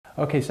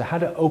Okay, so how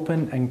to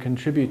open and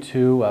contribute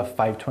to a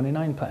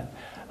 529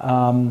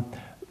 plan.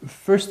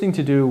 First thing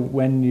to do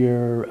when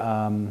you're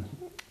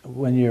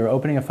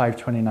opening a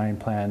 529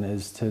 plan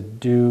is to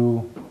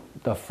do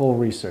the full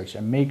research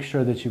and make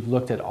sure that you've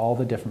looked at all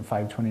the different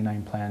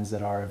 529 plans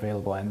that are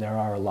available, and there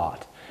are a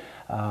lot.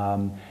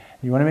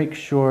 You want to make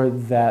sure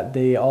that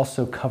they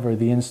also cover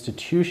the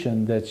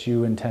institution that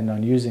you intend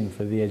on using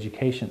for the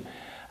education.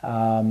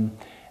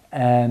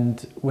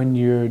 And when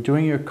you're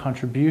doing your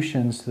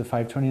contributions to the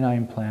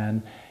 529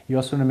 plan, you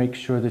also want to make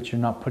sure that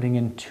you're not putting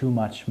in too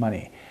much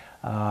money.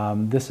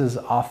 This is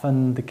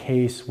often the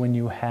case when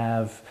you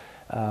have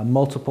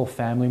multiple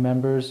family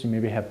members. You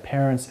maybe have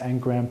parents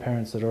and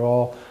grandparents that are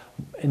all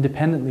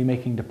independently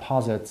making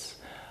deposits.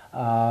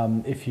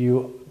 If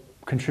you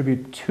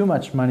contribute too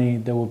much money,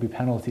 there will be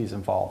penalties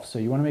involved. So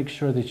you want to make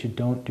sure that you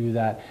don't do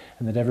that,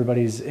 and that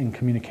everybody's in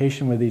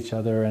communication with each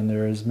other, and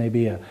there is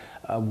maybe a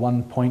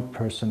one-point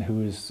person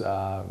who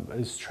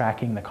is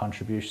tracking the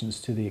contributions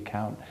to the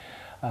account.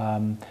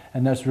 And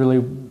that's really,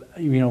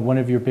 one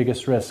of your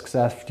biggest risks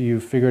after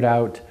you've figured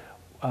out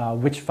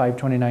which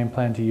 529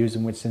 plan to use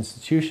and which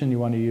institution you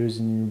want to use,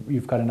 and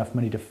you've got enough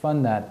money to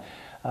fund that.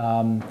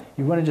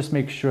 You want to just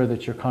make sure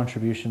that your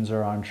contributions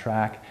are on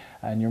track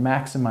and you're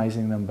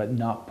maximizing them but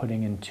not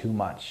putting in too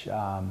much.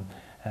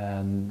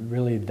 And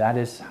really that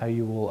is how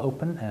you will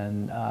open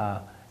and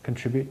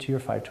contribute to your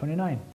 529.